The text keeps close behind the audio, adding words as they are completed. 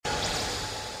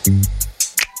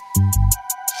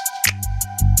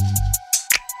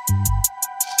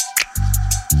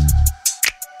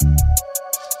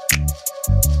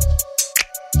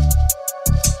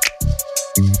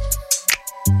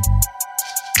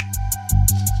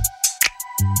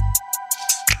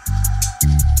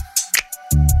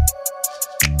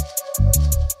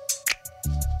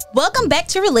Welcome back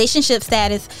to Relationship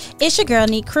Status. It's your girl,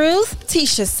 Neat Cruz.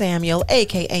 Tisha Samuel,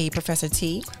 a.k.a. Professor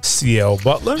T. CL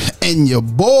Butler. And your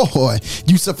boy,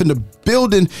 Yusuf in the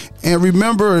building. And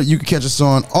remember, you can catch us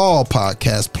on all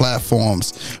podcast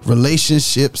platforms.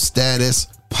 Relationship Status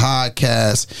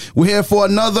Podcast. We're here for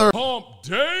another Hump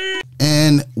Day.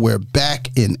 And we're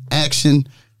back in action.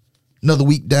 Another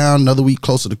week down, another week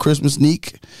closer to Christmas.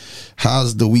 Neek,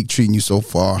 how's the week treating you so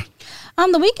far?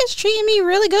 The week is treating me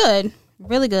really good.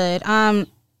 Really good. Kind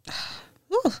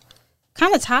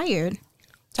of tired.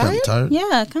 Tired?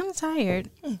 Yeah, kind of tired.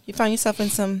 You find yourself in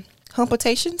some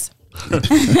humpitations? I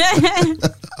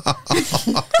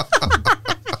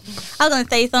was going to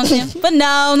say something, but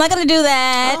no, I'm not going to do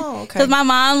that. Oh, okay. Because my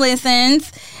mom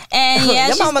listens. And yeah,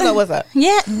 your mama know what's up.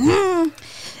 Yeah.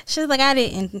 She's like, I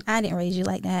didn't raise you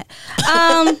like that.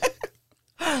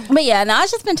 But yeah, no,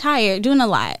 I've just been tired, doing a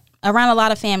lot. Around a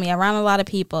lot of family, around a lot of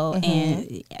people,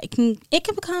 and it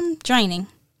can become draining.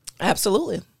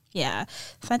 Absolutely. Yeah.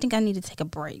 So I think I need to take a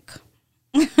break.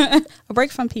 A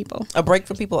break from people. A break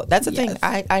from people. That's the thing.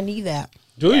 I need that.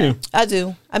 Do you? I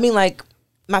do. I mean, like,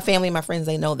 my family, my friends,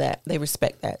 they know that. They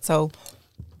respect that. So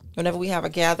whenever we have a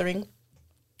gathering,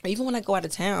 or even when I go out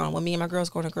of town, when me and my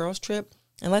girls go on a girls trip,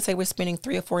 and let's say we're spending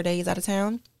 3 or 4 days out of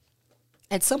town,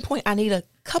 at some point I need a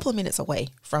couple of minutes away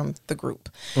from the group.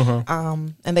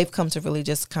 And they've come to really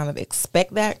just kind of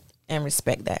expect that and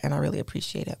respect that. And I really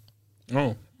appreciate it.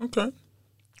 Oh, okay.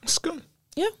 That's good.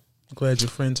 Yeah. I'm glad your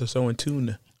friends are so in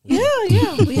tune.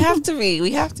 Yeah. We have to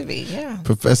be. Yeah.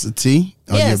 Professor T,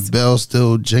 are Yes. your bells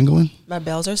still jingling? My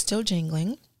bells are still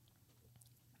jingling.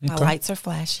 My Okay. lights are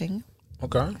flashing.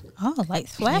 Okay. Oh,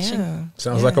 lights flashing. Yeah.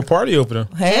 Sounds like a party opener.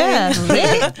 Yeah.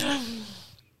 lit.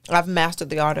 I've mastered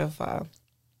the art of,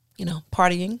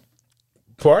 partying,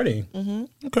 Party.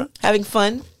 Okay. having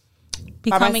fun.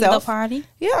 Becoming the myself. party.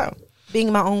 Yeah.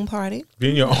 Being my own party.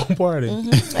 Being your own party.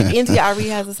 Like NTIRE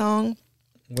has a song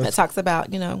that What's- talks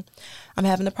about, I'm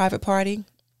having a private party.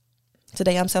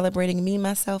 Today I'm celebrating me,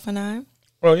 myself, and I.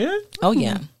 Oh, yeah? Oh,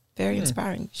 yeah. Very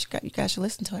inspiring. You guys should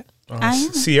listen to it. I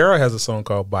am. Sierra has a song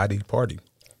called Body Party.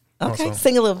 Okay. Awesome.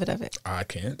 Sing a little bit of it. I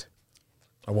can't.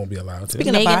 I won't be allowed to.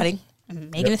 Speaking of body.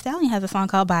 Megan Thee Stallion has a song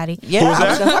called Body. Yeah, Who was I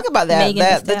was that? going to talk about that. Megan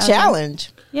Thee The Stallion.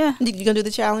 challenge. Yeah. You going to do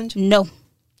the challenge? No.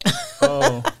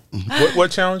 Oh. What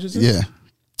challenge is it? Yeah.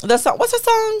 The song. What's the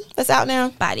song that's out now?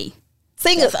 Body.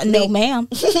 Sing it. No, ma'am.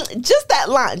 Just that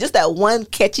line. Just that one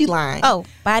catchy line. Oh,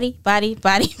 body, body,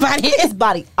 body, body. It's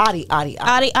body. Adi.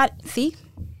 Adi. See?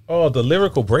 Oh, the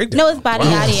lyrical breakdown. No, it's body,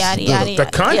 adi. The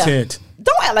content.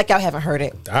 Don't act like y'all haven't heard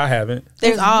it. I haven't.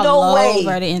 There's It's all no way.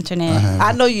 over the internet.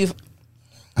 I know you.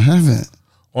 I haven't.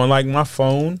 On like my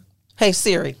phone. Hey,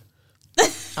 Siri.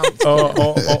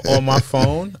 On my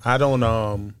phone. I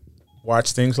don't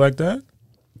watch things like that.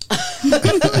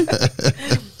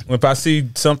 If I see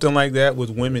something like that with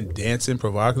women dancing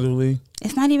provocatively,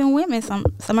 It's not even women. Some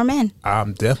are men.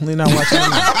 I'm definitely not watching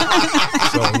that.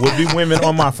 So it would be women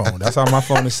on my phone. That's how my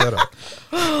phone is set up.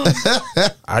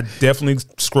 I definitely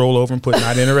scroll over and put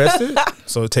not interested,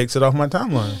 so it takes it off my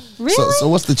timeline. Really? So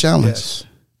what's the challenge? Yes.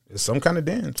 It's some kind of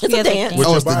dance. It's Yeah, a they dance. dance. Oh,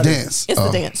 your it's the body. dance. It's oh.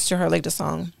 the dance to her latest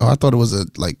song. Oh, I thought it was a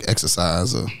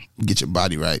exercise or get your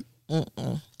body right. They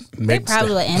Make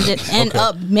probably stuff. will end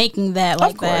up making that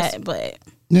like course. that, but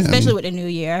Yeah, especially with the new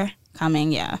year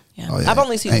coming, yeah. Yeah. Oh, yeah. I've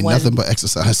only seen Ain't one nothing but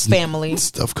exercise family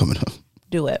stuff coming up.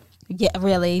 do it. Yeah,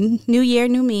 really. New year,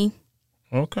 new me.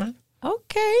 Okay.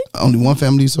 Okay. Only one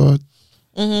family you saw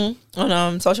it?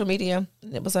 On social media,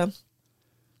 it was a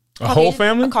Whole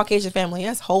family? a Caucasian family.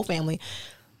 Yes, whole family.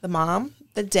 The mom,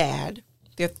 the dad,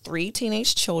 their 3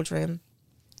 teenage children,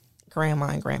 grandma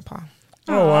and grandpa.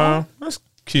 Oh wow, that's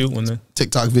cute. When the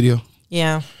TikTok video.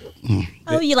 Yeah,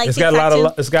 Oh, you like it's got TikTok a too?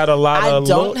 lot. It's got a lot I of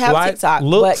don't have like, TikTok,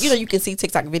 looks. but you can see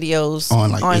TikTok videos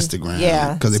On like Instagram.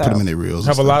 Yeah, Because they put them in their reels.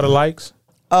 have a lot of likes.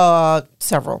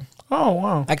 several, Oh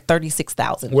wow. like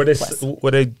 36,000. Were they plus.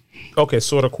 okay?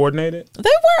 Sort of coordinated. They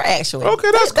were actually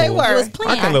Okay, that's they cool. were. It was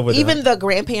planned. I can live with Even the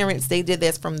grandparents, they did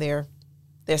this from their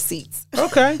seats.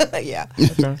 that. Okay. Yeah,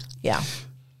 Okay. yeah.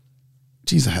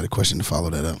 Jeez, I had a question to follow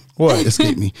that up. What? It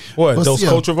escaped me. What? But Those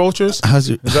still, culture vultures? How's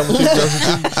your? Is that what you?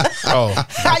 Oh,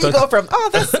 How you go from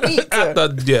that's sweet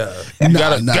to yeah. You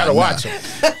gotta watch it.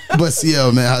 But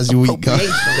CL, man, how's your week going?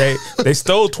 They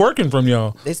stole twerking from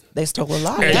y'all. they stole a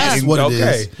lot. Hey, That's what it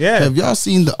is. Yeah. Have y'all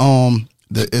seen the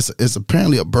it's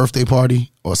apparently a birthday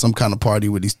party or some kind of party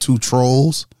with these two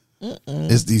trolls?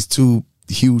 It's these two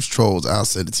huge trolls. I'll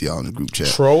send it to y'all in the group chat.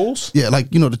 Trolls? Yeah, like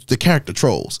the character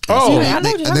trolls. Oh. And Yeah, I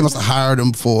know what you're they must have hired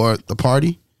them for the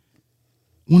party.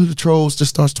 One of the trolls just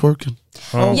starts twerking.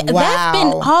 Oh. Yeah, Wow. that's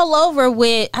been all over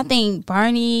with. I think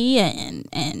Barney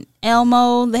and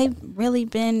Elmo. They've really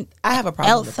been. I have a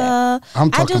problem with that. Elsa.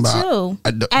 I'm talking I do about-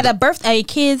 too. At a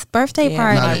kid's birthday Yeah,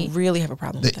 I party. really have a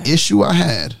problem with The that. issue I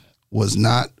had was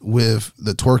not with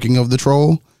the twerking of the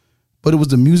troll, but it was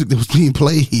the music that was being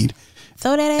played.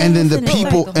 So that And then the ass in it.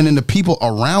 people and then the people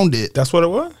around it, That's what it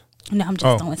was? No, I'm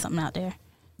just throwing something out there.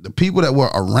 the people that were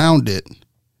around it,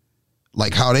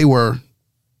 like how they were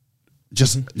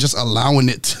just allowing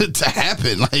it to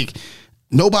happen. Like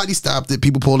nobody stopped it.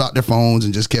 People pulled out their phones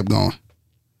and just kept going.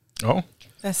 Oh.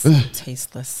 That's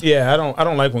tasteless. Yeah, I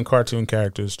don't like when cartoon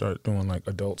characters start doing like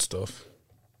adult stuff.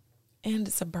 And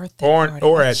it's a birthday Or- party.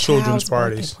 or A at children's child's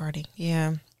birthday parties. Party.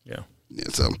 Yeah. Yeah. Yeah,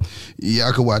 so yeah,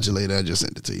 I could watch it later. I just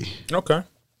sent it to you. Okay.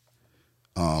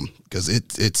 Because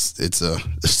it's a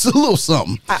little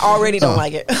something. I already don't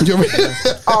like it.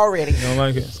 Already. You don't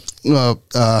like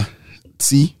it?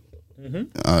 See,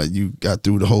 you got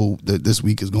through the whole. This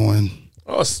week is going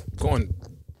Oh, it's going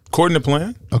according to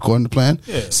plan. according to plan.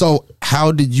 Yeah. So,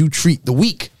 how did you treat the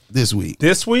week this week?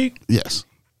 This week, Yes,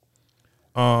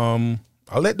 I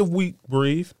let the week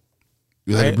breathe.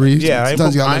 you let it breathe. Yeah,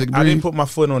 sometimes you gotta let it I didn't breathe. put my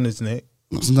foot on his neck.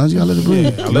 Sometimes you gotta let it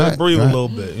breathe. I let Right, it breathe right. a little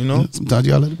bit, you know? Sometimes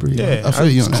you gotta let it breathe. Yeah. I feel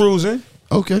you was on that. cruising.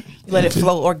 Okay, Let it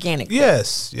flow organically.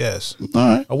 Yes. all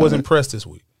right. I wasn't pressed this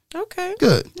week. Okay.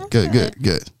 Good.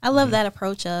 I love that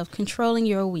approach of controlling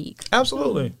your week.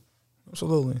 Absolutely.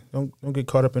 Don't get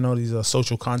caught up in all these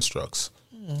social constructs.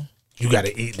 You got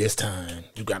to eat this time.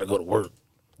 You got to go to work.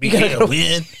 We can't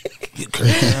win. We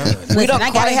Listen, don't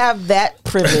I quite gotta- have that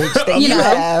privilege that you know.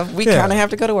 have. We Yeah. kind of have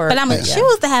to go to work. But I'm gonna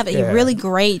choose to have a Yeah. really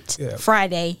great Yeah.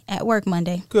 Friday at work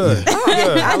Monday. Good.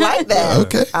 Good. I like that.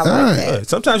 Okay, I all like right. that. Good.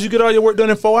 Sometimes you get all your work done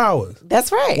in 4 hours.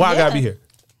 That's right. Why I got to Yeah. be here?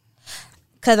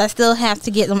 Because I still have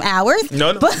to get them hours.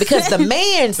 No. Because the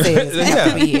man says we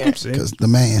have to be here. See? Because the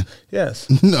man. Yes.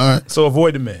 All right. So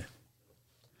avoid the man.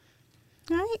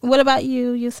 All right. What about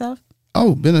you, yourself?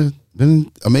 Oh, been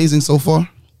amazing so far.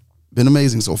 Been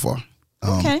amazing so far.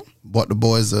 Okay. Bought the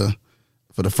boys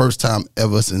for the first time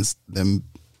ever since them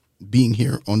being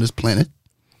here on this planet.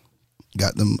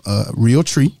 Got them a real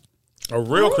tree, A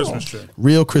real Christmas tree.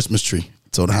 real Christmas tree.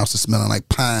 So the house is smelling like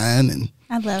pine and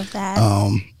I love that.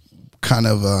 kind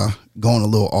of going a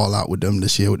little all out with them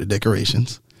this year with the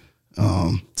decorations.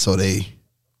 So they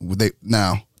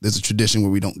now there's a tradition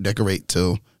where we don't decorate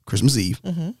till Christmas Eve.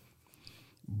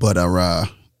 But our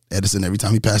Edison, every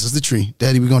time he passes the tree,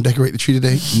 Daddy, we gonna decorate the tree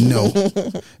today? No,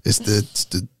 it's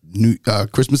the new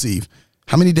Christmas Eve.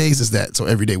 How many days is that? So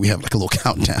every day we have like a little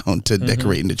countdown to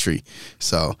decorating the tree.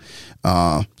 So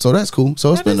that's cool.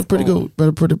 So it's been a pretty good,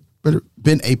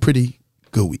 been a pretty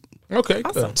good week Okay.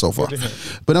 Good. so far. Good to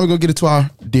hear. But now we're going to get into our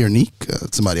Dear Neek.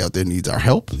 Somebody out there needs our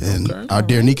help. And our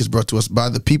Dear Neek is brought to us by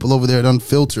the people over there at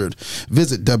Unfiltered.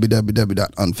 Visit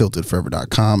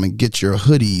www.unfilteredforever.com and get your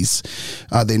hoodies.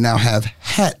 They now have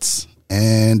hats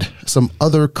and some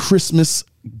other Christmas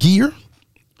gear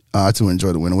to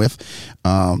enjoy the winter with.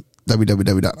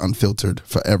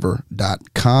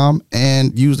 www.unfilteredforever.com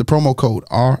and use the promo code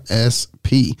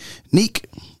RSP. Neek,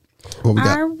 what we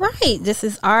got? All right. This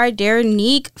is our Dear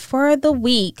Neek for the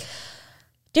week.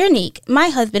 Dear Neek, my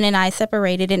husband and I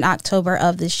separated in October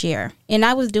of this year, and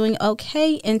I was doing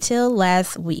okay until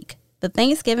last week. The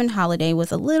Thanksgiving holiday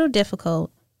was a little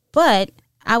difficult, but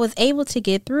I was able to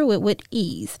get through it with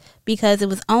ease because it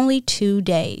was only 2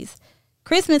 days.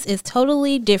 Christmas is a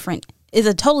totally different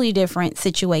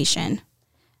situation.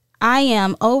 I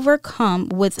am overcome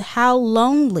with how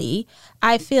lonely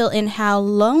I feel and how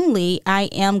lonely I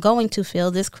am going to feel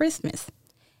this Christmas.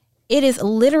 It is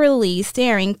literally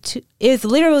staring to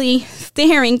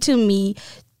me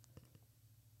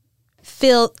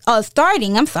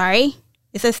starting, I'm sorry.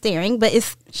 It says staring, but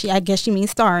I guess she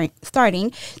means starting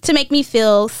to make me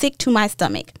feel sick to my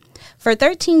stomach. For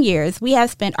 13 years, we have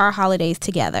spent our holidays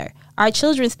together. Our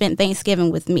children spent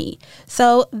Thanksgiving with me,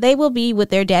 so they will be with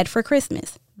their dad for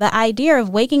Christmas. The idea of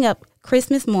waking up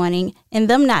Christmas morning and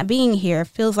them not being here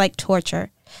feels like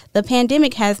torture. The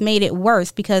pandemic has made it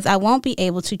worse because I won't be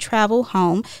able to travel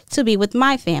home to be with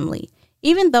my family.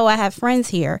 Even though I have friends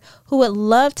here who would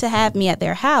love to have me at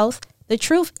their house, the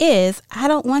truth is I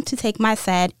don't want to take my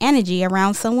sad energy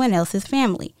around someone else's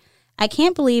family. I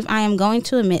can't believe I am going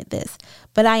to admit this,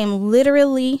 but I've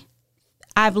literally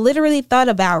thought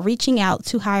about reaching out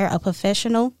to hire a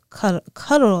professional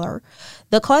cuddler.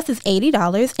 The cost is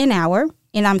 $80 an hour,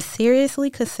 and I'm seriously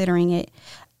considering it.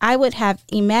 I wouldn't have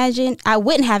imagined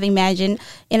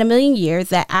in a million years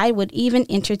that I would even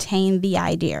entertain the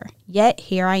idea. Yet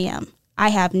here I am. I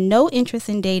have no interest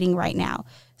in dating right now,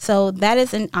 so that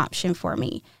is an option for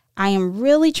me. I am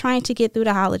really trying to get through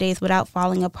the holidays without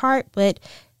falling apart, but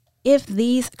if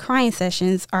these crying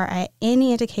sessions are at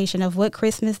any indication of what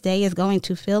Christmas Day is going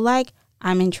to feel like,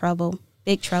 I'm in trouble,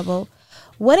 big trouble.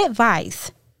 What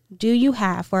advice do you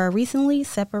have for a recently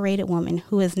separated woman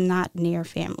who is not near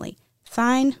family?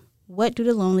 Sign, what do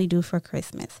the lonely do for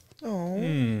Christmas?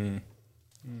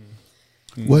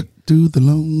 What do the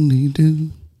lonely do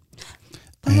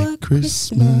at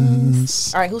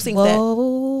Christmas? All right, who sings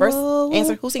Whoa. that? First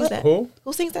answer, who sings that? Who?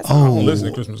 Who sings that I song? don't listen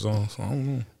to Christmas songs, so I don't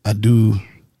know. I do.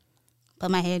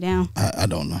 Put my head down. I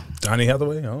don't know. Donny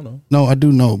Hathaway? I don't know. No, I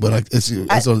do know, but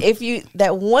If you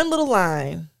that one little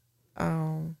line,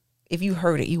 if you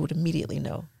heard it, you would immediately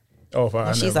know. Oh, if I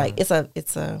And she's never- like,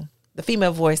 it's the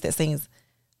female voice that sings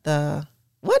the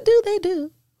what do they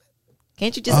do?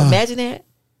 Can't you just imagine that?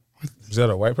 Is that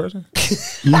a white person?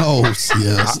 no.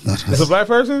 Yes. It's a black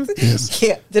person? Yes.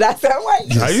 Yeah. Did I sound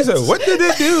right? How you said, what did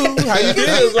they do? How you did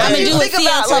it? I'm going to do what think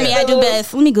CL about told me I do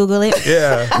best. Let me Google it.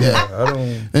 Yeah. Yeah. I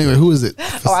don't. Anyway, who is it?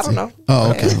 Oh, I don't know.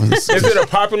 Oh, okay. Is it a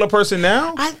popular person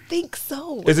now? I think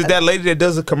so. Is it that lady that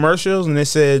does the commercials and they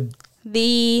said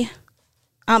The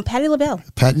Patti LaBelle.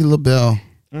 Patti LaBelle.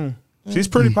 she's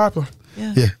pretty popular?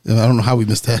 Yeah. I don't know how we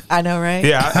missed that. I know, right?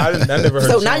 Yeah, I never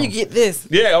heard. So the now song. you get this.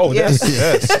 Yeah. Oh, Yeah.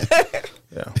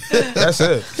 yeah. That's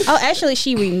it. Oh, actually,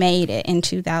 she remade it in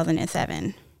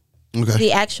 2007. Okay.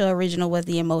 The actual original was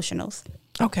The Emotionals.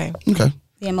 Okay. Okay.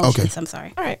 The Emotions, Okay. I'm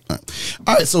sorry. All right. All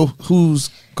right. So who's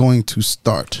going to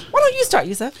start? Why don't you start,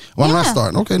 Yusuf? Why am I Yeah.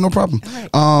 starting? Okay, no problem.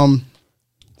 All right.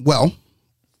 Well,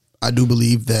 I do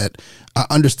believe that I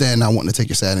understand not wanting to take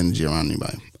your sad energy around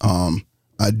anybody.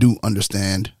 I do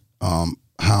understand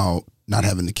how not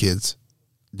having the kids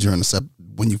during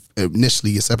when you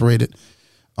initially get separated,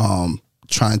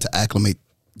 trying to acclimate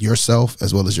yourself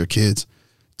as well as your kids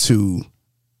to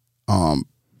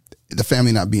the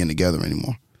family not being together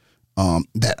anymore.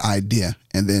 That idea,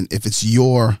 and then if it's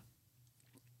your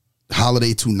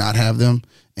holiday to not have them,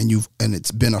 and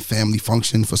it's been a family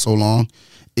function for so long,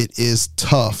 it is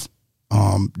tough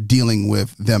dealing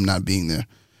with them not being there.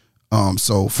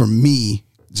 So for me,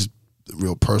 just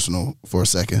real personal for a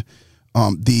second,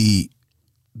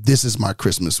 this is my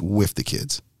Christmas with the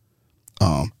kids.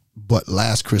 But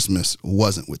last Christmas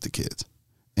wasn't with the kids,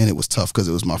 and it was tough because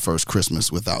it was my first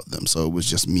Christmas without them. So it was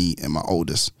just me and my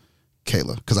oldest,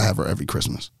 Kayla, because I have her every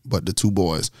Christmas. But the two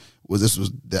boys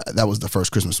that was the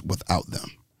first Christmas without them.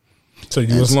 So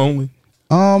you was lonely?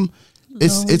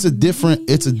 It's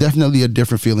definitely a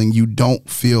different feeling. You don't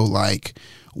feel like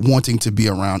wanting to be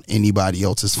around anybody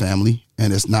else's family,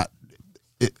 and it's not.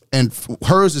 And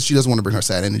hers is she doesn't want to bring her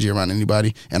sad energy around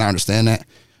anybody, and I understand that.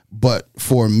 But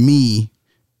for me,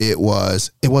 it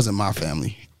wasn't my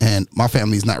family, and my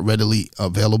family is not readily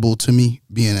available to me,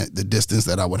 being at the distance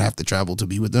that I would have to travel to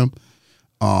be with them.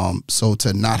 So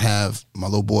to not have my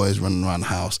little boys running around the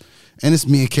house, and it's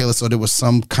me and Kayla, so there was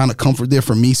some kind of comfort there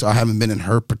for me. So I haven't been in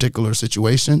her particular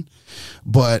situation,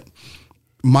 but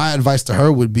my advice to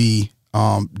her would be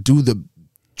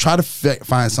try to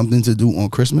find something to do on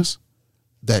Christmas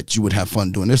that you would have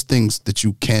fun doing. There's things that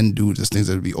you can do. There's things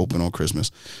that would be open on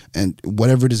Christmas, and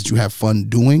whatever it is that you have fun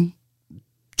doing,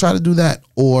 try to do that,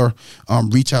 or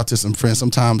reach out to some friends.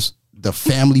 Sometimes the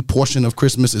family portion of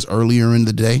Christmas is earlier in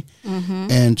the day,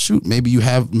 and shoot, maybe you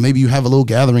have a little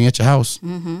gathering at your house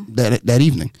that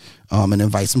evening, and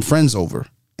invite some friends over,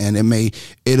 and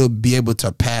it'll be able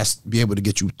to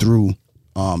get you through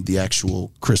the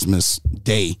actual Christmas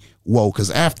day. Whoa, because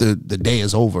after the day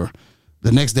is over,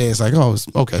 the next day it's like, oh, it's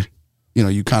okay.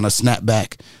 You kind of snap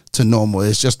back to normal.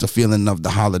 It's just a feeling of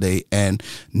the holiday and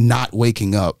not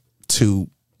waking up to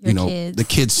Kids. the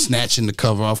kids snatching the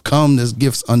cover off. There's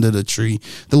gifts under the tree.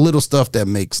 The little stuff that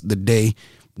makes the day,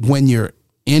 when you're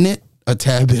in it, a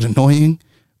tad bit annoying,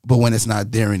 but when it's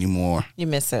not there anymore, You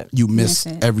miss it. you miss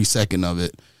it. every second of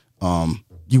it.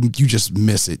 You just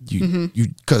miss it.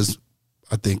 Because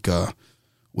I think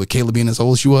with Kayla being as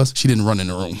old as she was, she didn't run in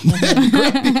the room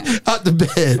out the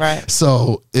bed. Right.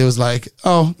 So it was like,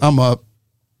 oh, I'm up.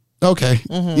 Okay.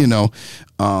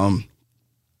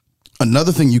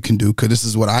 Another thing you can do, because this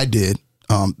is what I did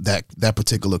that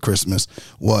particular Christmas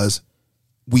was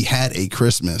we had a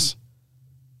Christmas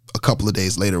a couple of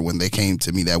days later when they came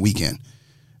to me that weekend.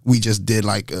 We just did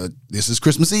like, this is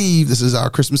Christmas Eve. This is our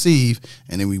Christmas Eve.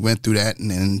 And then we went through that,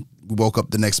 and then we woke up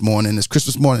the next morning. It's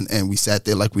Christmas morning, and we sat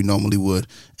there like we normally would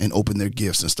and opened their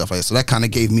gifts and stuff like that. So that kind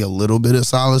of gave me a little bit of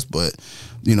solace, but,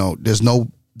 you know, there's no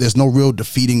real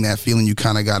defeating that feeling. You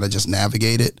kind of got to just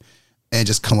navigate it and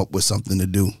just come up with something to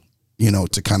do, you know,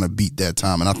 to kind of beat that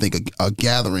time. And I think a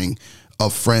gathering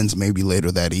of friends maybe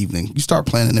later that evening. You start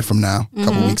planning it from now, a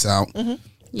couple weeks out.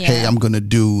 Yeah. Hey, I'm going to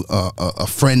do a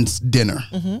friend's dinner.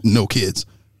 No kids.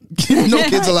 No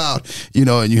kids allowed. You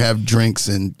know, and you have drinks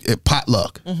and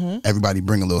potluck. Everybody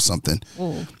bring a little something.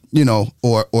 You know,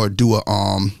 or do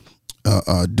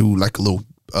do like a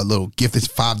little gift,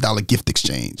 $5 gift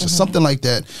exchange or something like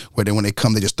that, where then when they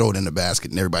come, they just throw it in the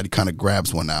basket and everybody kind of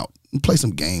grabs one out and play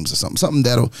some games or something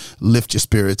that'll lift your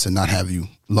spirits and not have you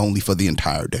lonely for the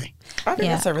entire day. I think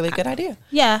that's a really good idea.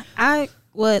 Yeah, I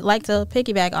would like to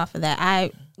piggyback off of that.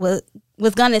 I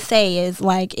was going to say is,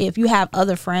 like, if you have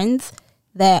other friends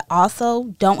that also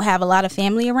don't have a lot of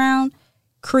family around,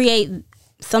 create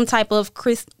some type of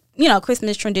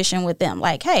Christmas tradition with them.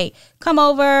 Like, hey, come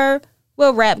over,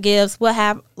 we'll wrap gifts, we'll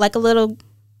have like a little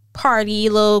party,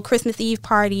 little Christmas Eve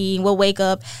party, we'll wake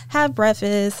up, have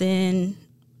breakfast, and,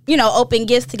 you know, open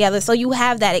gifts together. So you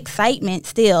have that excitement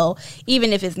still,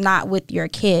 even if it's not with your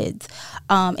kids.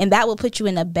 And that will put you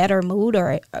in a better mood,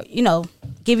 or, you know,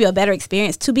 give you a better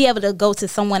experience to be able to go to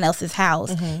someone else's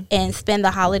house and spend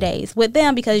the holidays with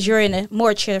them because you're in a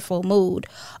more cheerful mood.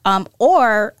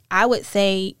 Or I would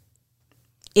say,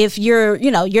 if you're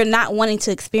not wanting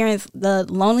to experience the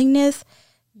loneliness,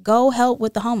 go help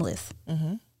with the homeless.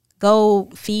 Go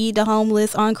feed the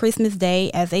homeless on Christmas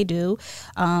Day, as they do.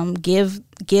 Give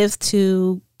gifts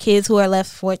to kids who are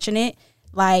less fortunate.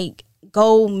 Like,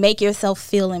 go make yourself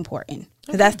feel important.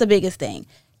 Because that's the biggest thing.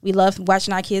 We love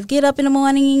watching our kids get up in the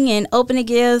morning and open the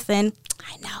gifts, and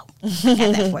I know I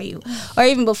got that for you. Or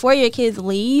even before your kids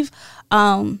leave,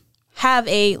 have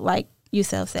a, like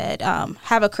Yusuf said,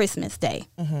 have a Christmas Day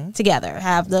together.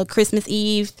 Have the Christmas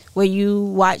Eve where you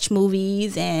watch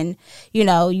movies and, you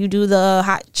know, you do the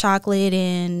hot chocolate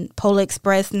and Polar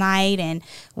Express night and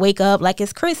wake up like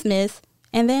it's Christmas,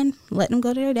 and then let them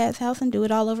go to their dad's house and do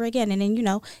it all over again. And then, you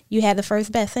know, you had the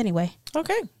first best anyway.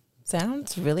 Okay.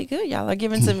 Sounds really good. Y'all are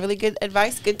giving some really good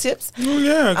advice, good tips. Oh,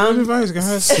 yeah. Good advice,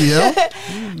 guys. Yeah.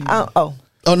 Oh,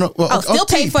 no. Well, still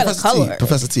pay for the color.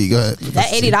 Professor T, go ahead.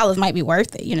 That $80 might be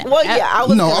worth it, you know. Well, yeah, I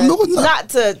was not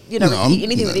to, you know, No, repeat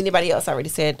anything that anybody else already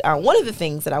said. One of the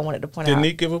things that I wanted to point out. Did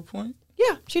Nick give a point?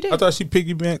 Yeah, she did. I thought she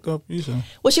piggybacked up you. So.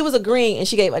 Well, she was agreeing, and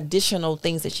she gave additional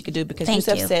things that she could do because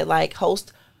Yusuf said, like,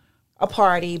 host a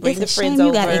party, bring the friends over.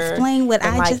 You gotta explain what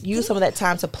and, I like, just use some of that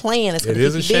time to plan. It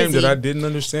is a shame that I didn't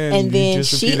understand. And then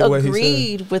she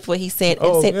agreed with what he said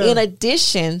and said, in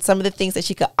addition, some of the things that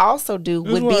she could also do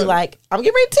would be like, I'm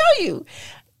getting ready to tell you.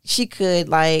 She could,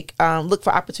 like, look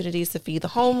for opportunities to feed the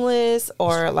homeless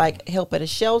or, like, help at a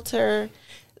shelter.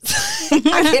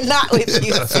 I cannot with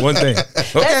you. That's one thing.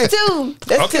 Okay. That's two.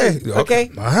 That's two.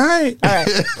 Okay. All right.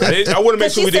 I want to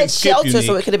make sure we didn't skip shelter, you,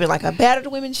 so it could have been like a battered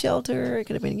women's shelter. It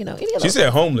could have been, you know, any of those. She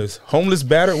said homeless. Homeless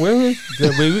battered women?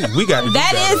 Yeah, we got to do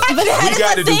better. We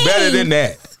got to do better than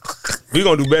that. We're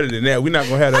going to do better than that. We're not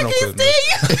going to have that on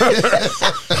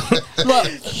Christmas. Well,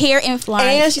 here in Florence.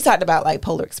 And she talked about, like,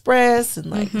 Polar Express and,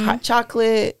 like, hot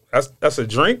chocolate. That's a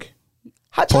drink?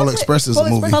 Hot Polar Express is a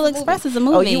movie. Polar Express is a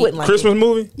movie. Oh, you wouldn't like Christmas it.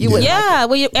 movie? You wouldn't. Yeah,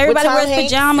 well, everybody Tom wears Hanks?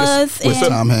 pajamas.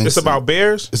 Tom Hanks. It's about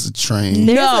bears? It's a train.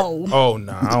 No. Oh,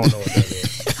 no. I don't know what that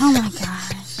is. Oh, my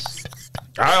gosh.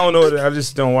 I don't know. I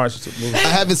just don't watch the movie. I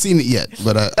haven't seen it yet,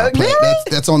 but I plan. Really?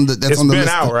 That's on the It's on the been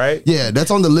list. out, right? Yeah,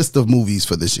 that's on the list of movies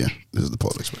for this year. This is the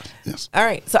Polar Express. Yes. All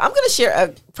right. So I'm going to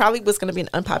share probably what's going to be an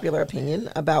unpopular opinion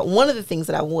about one of the things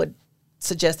that I would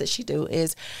suggest that she do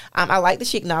is I like that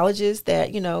she acknowledges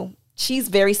that, you know, she's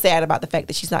very sad about the fact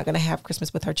that she's not going to have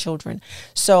Christmas with her children.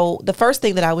 So the first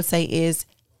thing that I would say is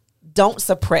don't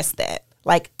suppress that.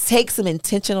 Like, take some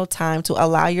intentional time to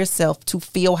allow yourself to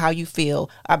feel how you feel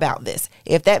about this.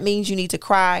 If that means you need to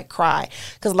cry, cry.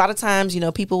 Because a lot of times, you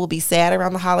know, people will be sad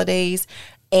around the holidays.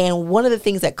 And one of the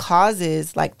things that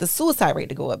causes, like, the suicide rate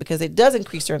to go up, because it does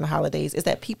increase during the holidays, is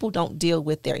that people don't deal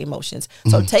with their emotions.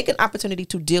 So take an opportunity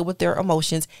to deal with their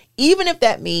emotions, even if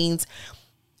that means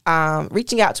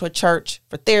reaching out to a church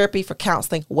for therapy, for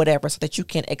counseling, whatever, so that you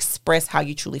can express how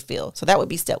you truly feel. So that would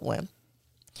be step one.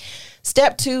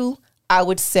 Step two, I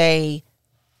would say,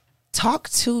 talk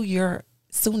to your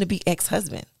soon-to-be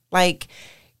ex-husband. Like,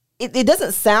 it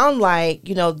doesn't sound like,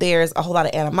 you know, there's a whole lot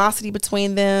of animosity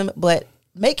between them, but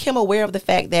make him aware of the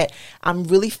fact that I'm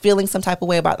really feeling some type of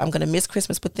way about I'm going to miss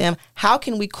Christmas with them. How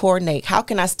can we coordinate? How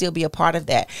can I still be a part of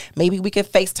that? Maybe we could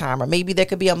FaceTime, or maybe there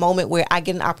could be a moment where I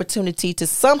get an opportunity to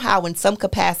somehow in some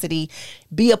capacity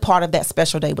be a part of that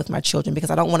special day with my children,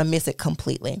 because I don't want to miss it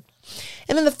completely.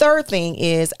 And then the third thing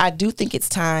is I do think it's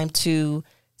time to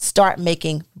start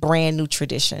making brand new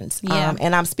traditions. Yeah.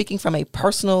 And I'm speaking from a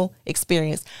personal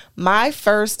experience. My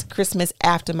first Christmas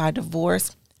after my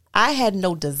divorce, I had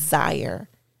no desire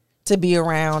to be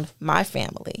around my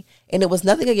family. And it was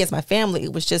nothing against my family.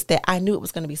 It was just that I knew it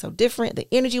was going to be so different. The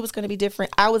energy was going to be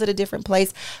different. I was at a different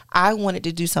place. I wanted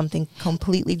to do something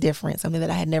completely different, something that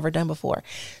I had never done before.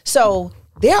 So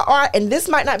there are, and this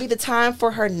might not be the time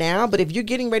for her now, but if you're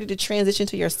getting ready to transition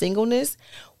to your singleness,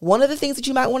 one of the things that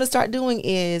you might want to start doing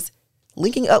is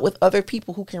linking up with other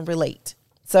people who can relate.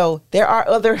 So there are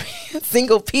other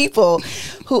single people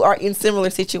who are in similar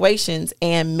situations,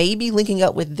 and maybe linking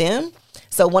up with them.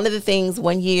 So one of the things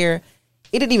one year,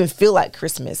 it didn't even feel like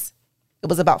Christmas. It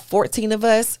was about 14 of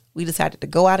us. We decided to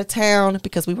go out of town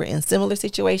because we were in similar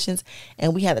situations,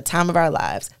 and we had the time of our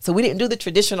lives. So we didn't do the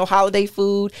traditional holiday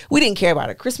food. We didn't care about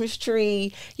a Christmas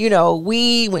tree. You know,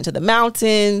 we went to the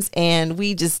mountains, and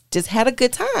we just had a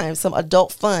good time, some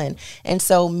adult fun. And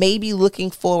so maybe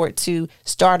looking forward to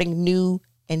starting new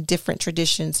and different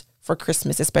traditions for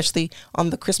Christmas, especially on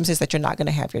the Christmases that you're not going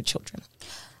to have your children.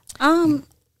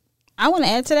 I want to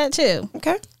add to that too.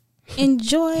 Okay.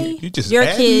 Enjoy You just your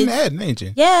adding kids. and adding, ain't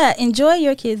you? Yeah, enjoy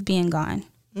your kids being gone.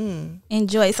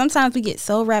 Enjoy. Sometimes we get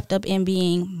so wrapped up in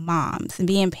being moms and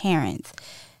being parents.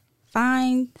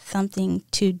 Find something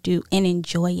to do and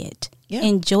enjoy it. Yeah.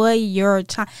 Enjoy your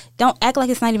time. Don't act like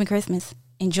it's not even Christmas.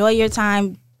 Enjoy your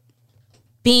time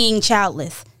being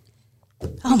childless.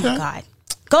 Oh my God.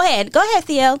 Go ahead,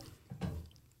 CL.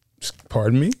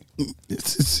 Pardon me?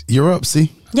 You're up,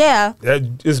 see? Yeah,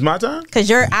 It's my time? because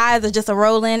your eyes are just a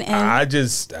rolling, and I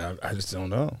just don't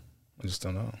know.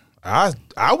 I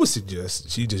would suggest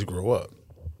she just grow up.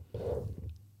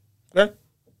 Okay?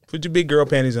 Put your big girl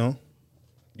panties on.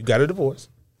 You got a divorce.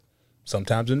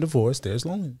 Sometimes in divorce, there's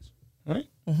loneliness. Right?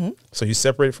 Mm-hmm. So you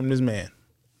separate from this man.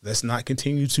 Let's not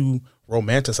continue to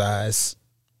romanticize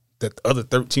that other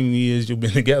 13 years you've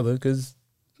been together, because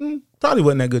probably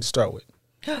wasn't that good to start with.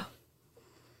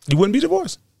 You wouldn't be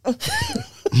divorced.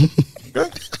 Okay?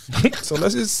 So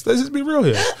let's just be real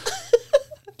here.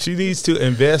 She needs to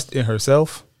invest in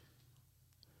herself.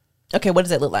 Okay, what does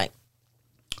that look like?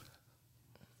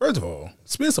 First of all,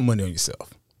 spend some money on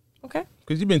yourself, Okay.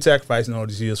 because you've been sacrificing all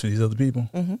these years for these other people.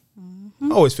 I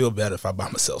always feel better if I buy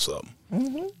myself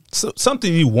something. So,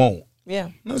 something you want, Yeah.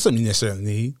 not something you necessarily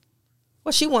need.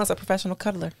 Well, she wants a professional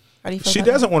cuddler. How do you feel She about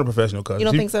that? doesn't want a professional cuddler. You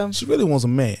don't She- think so? She really wants a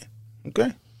man.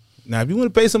 Okay. Now, if you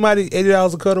want to pay somebody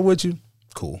 $80 a cuddle with you,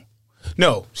 cool.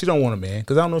 No, she don't want a man,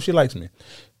 because I don't know if she likes me.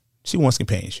 She wants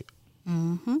companionship.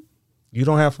 You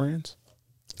don't have friends?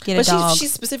 get a But dog. she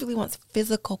specifically wants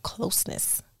physical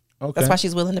closeness. Okay. That's why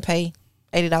she's willing to pay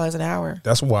 $80 an hour.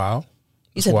 That's wild.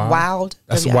 You said wild?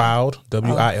 That's W-I- wild.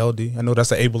 WILD. I know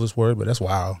that's an ableist word, but that's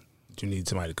wild. You need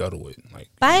somebody to cuddle with. Like,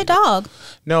 Buy a dog.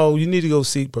 no, you need to go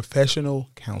seek professional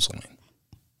counseling.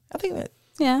 I think that.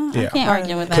 Yeah, I Yeah. can't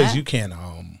argue with Because that. you can't.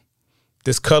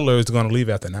 This cuddler is going to leave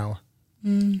after an hour.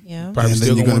 Yeah. Probably And still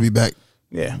then you're going to gonna- be back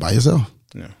Yeah. by yourself.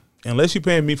 Yeah. Unless you're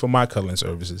paying me for my cuddling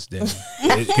services, then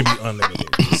it can be unlimited.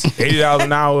 It's $80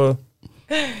 an hour.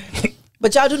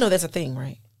 But y'all do know that's a thing,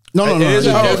 right? No. It is a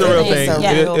real it thing. is a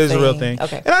It real is a real thing. thing.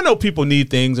 Okay. And I know people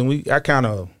need things, and I kind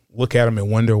of look at them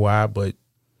and wonder why. But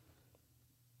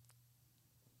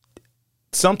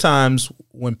sometimes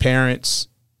when parents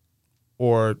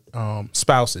or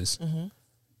spouses,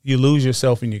 you lose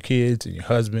yourself in your kids and your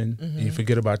husband, and you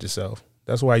forget about yourself.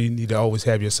 That's why you need to always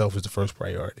have yourself as the first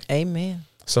priority. Amen.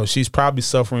 So she's probably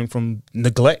suffering from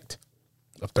neglect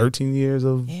of 13 years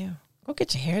of Yeah. Go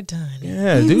get your hair done.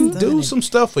 do some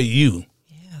stuff for you.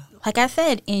 Like I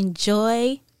said,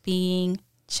 enjoy being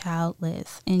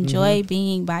childless. Enjoy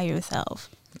being by yourself.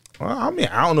 Well, I mean,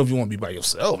 I don't know if you want to be by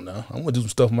yourself now. I'm gonna do some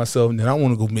stuff for myself, and then I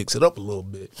want to go mix it up a little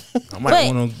bit. I might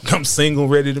But- want to come single,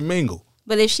 ready to mingle.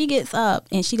 But if she gets up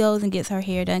and she goes and gets her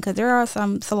hair done, because there are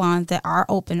some salons that are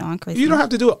open on Christmas. You don't have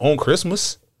to do it on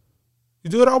Christmas. You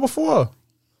do it all before.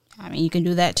 I mean, you can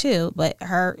do that too. But it's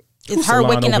Whose her salon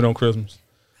waking open up. on Christmas?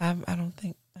 I don't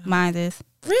think. Mine is.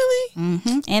 Really?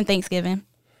 And Thanksgiving.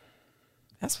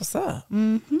 That's what's up.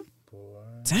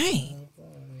 Dang.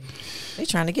 They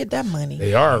trying to get that money.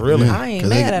 They are really. I ain't 'Cause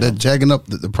mad at they're them. jacking up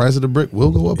the price of the brick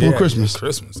will go up on Christmas.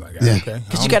 Christmas, like Yeah. okay.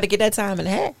 Because you got to get that time and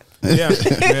a half.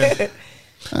 Yeah.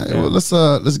 All right, well,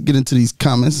 let's get into these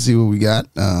comments and see what we got.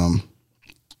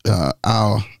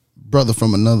 Our brother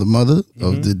from another mother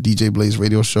of the DJ Blaze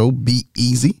radio show, Be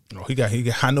Easy. Oh, he got.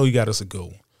 I know he got us a good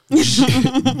one.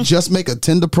 Just make a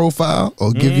Tinder profile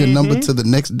or give your number to the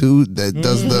next dude that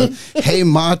does the hey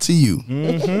ma to you.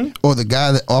 Or the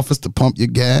guy that offers to pump your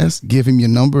gas. Give him your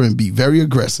number and be very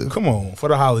aggressive. Come on, for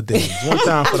the holidays. One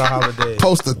time for the holidays.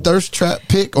 Post a thirst trap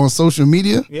pic on social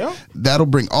media. Yeah. That'll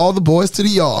bring all the boys to the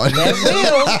yard. That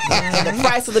will. And the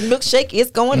price of the milkshake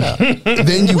is going up.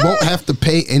 Then you won't have to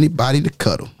pay anybody to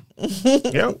cuddle.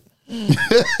 Yep.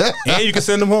 And you can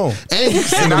send them home. And you can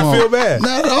send them not home. feel bad.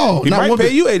 Not at all. He Not might one pay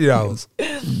bit. you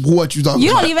 $80. What you talking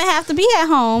You about? don't even have to be at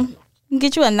home. You can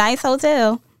get you a nice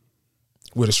hotel.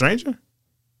 With a stranger?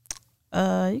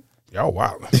 You Y'all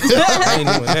wild. I ain't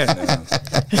doing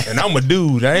that now. And I'm a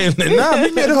dude. I ain't meet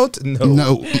me at a hotel.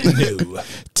 No.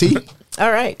 T.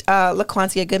 All right.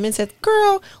 LaQuantia Goodman says,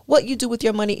 "Girl, what you do with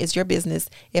your money is your business.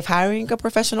 If hiring a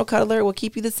professional cuddler will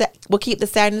keep the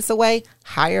sadness away,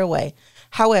 hire away.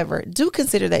 However, do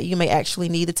consider that you may actually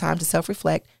need the time to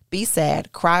self-reflect, be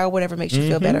sad, cry, or whatever makes you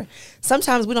feel better.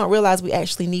 Sometimes we don't realize we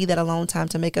actually need that alone time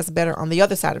to make us better on the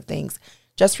other side of things.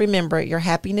 Just remember, your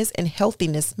happiness and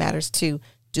healthiness matters too.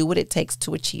 Do what it takes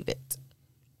to achieve it."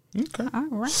 Okay. All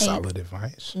right. Solid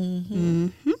advice.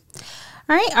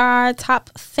 All right, our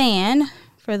top fan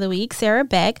for the week, Sarah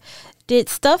Beck, did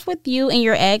stuff with you and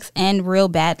your ex end real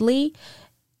badly.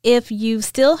 If you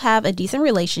still have a decent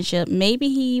relationship, maybe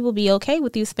he will be okay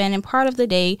with you spending part of the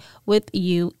day with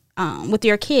you, with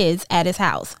your kids at his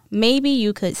house. Maybe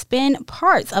you could spend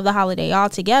parts of the holiday all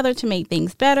together to make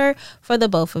things better for the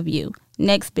both of you.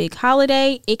 Next big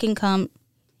holiday, he can come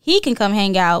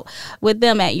hang out with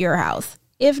them at your house.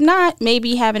 If not,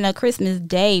 maybe having a Christmas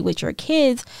day with your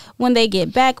kids when they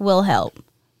get back will help.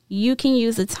 You can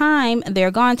use the time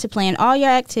they're gone to plan all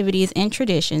your activities and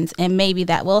traditions, and maybe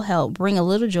that will help bring a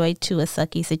little joy to a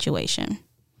sucky situation.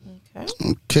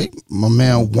 Okay. My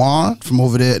man Juan from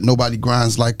over there at Nobody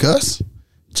Grinds Like Us.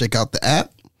 Check out the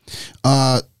app.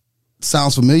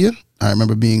 Sounds familiar. I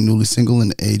remember being newly single in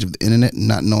the age of the internet and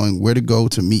not knowing where to go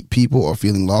to meet people or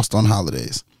feeling lost on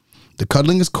holidays. The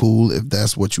cuddling is cool if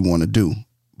that's what you want to do,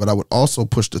 but I would also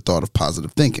push the thought of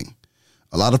positive thinking.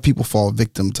 A lot of people fall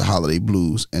victim to holiday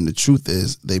blues, and the truth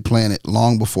is they plan it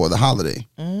long before the holiday.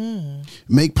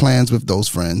 Make plans with those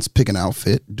friends, pick an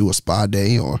outfit, do a spa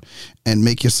day, and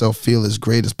make yourself feel as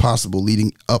great as possible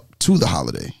leading up to the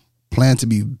holiday. Plan to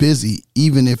be busy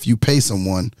even if you pay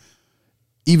someone,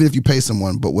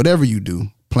 but whatever you do,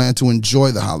 plan to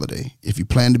enjoy the holiday. If you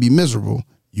plan to be miserable,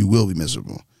 you will be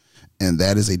miserable. And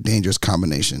that is a dangerous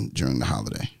combination during the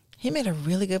holiday. He made a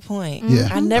really good point. Yeah,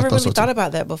 I never I thought really so thought too.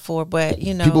 about that before, but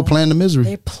you know, People plan the misery.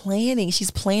 they're planning.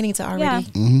 She's planning to already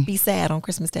be sad on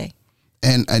Christmas Day.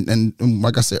 And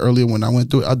like I said earlier, when I went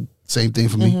through it, same thing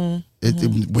for me.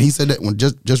 When he said that, when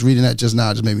just reading that just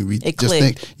now, just made me It just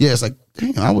clicked. think. Yeah, it's like,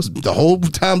 damn, I was the whole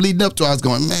time leading up to it, I was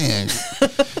going, man,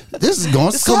 this is going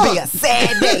to It's suck. gonna be a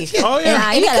sad day. Oh, yeah. Nah,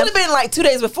 And you it gotta- could have been like 2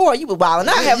 days before. You were wilding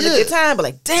out, having a good time, but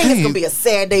like, dang, it's gonna be a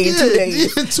sad day in 2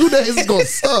 days. Yeah, 2 days is going to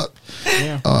suck.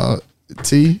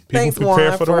 T. People Thanks, prepare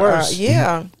Juan, for the worst.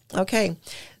 yeah. Okay.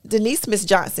 Denise Miss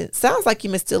Johnson, sounds like you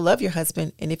must still love your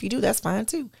husband, and if you do, that's fine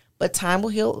too. But time will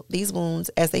heal these wounds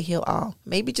as they heal all.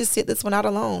 Maybe just sit this one out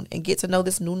alone and get to know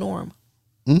this new norm.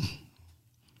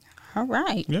 All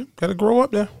right. Yeah, gotta grow up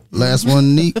there. Last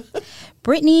one, Neat.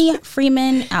 Brittany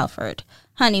Freeman Alford.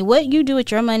 Honey, what you do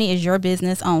with your money is your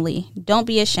business only. Don't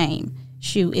be ashamed.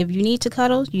 Shoot, if you need to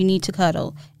cuddle, you need to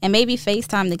cuddle. And maybe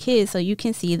FaceTime the kids so you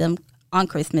can see them on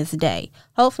Christmas Day.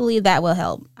 Hopefully that will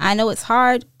help. I know it's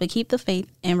hard, but keep the faith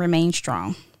and remain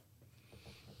strong.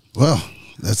 Well,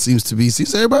 that seems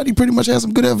everybody pretty much has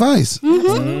some good advice.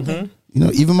 You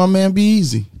know, even my man Be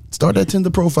Easy. Start that Tinder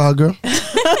profile, girl.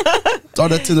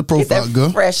 Start that Tinder Get profile, that girl.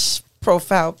 fresh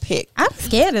profile pic. I'm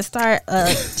scared to start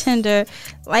a Tinder.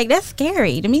 Like, that's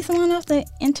scary to meet someone off the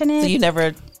internet. So you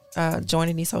never join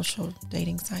any social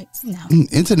dating sites? No,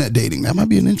 Internet dating. That might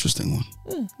be an interesting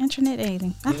one. internet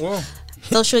dating. Well,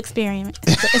 Social experiment.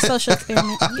 It's a social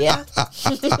experiment. Yeah.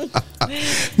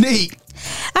 Neat.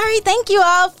 All right, thank you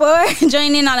all for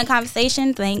joining in on the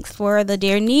conversation. Thanks for the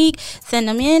Dear Neek. Send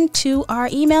them in to our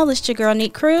email. It's your girl,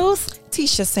 Neek Cruz.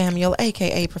 Tisha Samuel,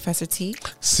 a.k.a. Professor T.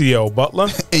 CL Butler.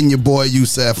 And your boy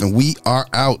Youssef, and we are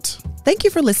out. Thank you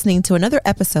for listening to another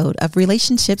episode of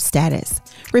Relationship Status.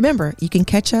 Remember, you can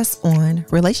catch us on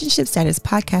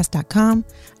relationshipstatuspodcast.com,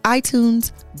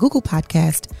 iTunes, Google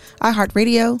Podcast,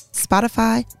 iHeartRadio,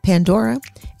 Spotify, Pandora,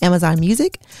 Amazon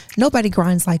Music, Nobody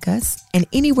Grinds Like Us, and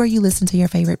anywhere you listen to your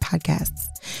favorite podcasts.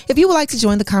 If you would like to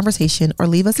join the conversation or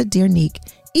leave us a Dear Neek,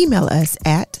 email us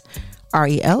at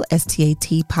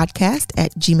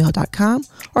relstatpodcast@gmail.com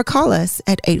or call us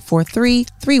at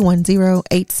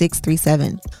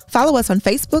 843-310-8637. Follow us on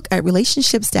Facebook at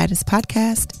Relationship Status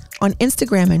Podcast, on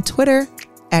Instagram and Twitter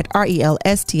at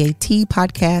RELSTAT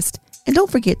Podcast. And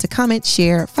don't forget to comment,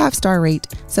 share, 5-star rate,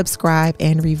 subscribe,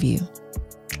 and review.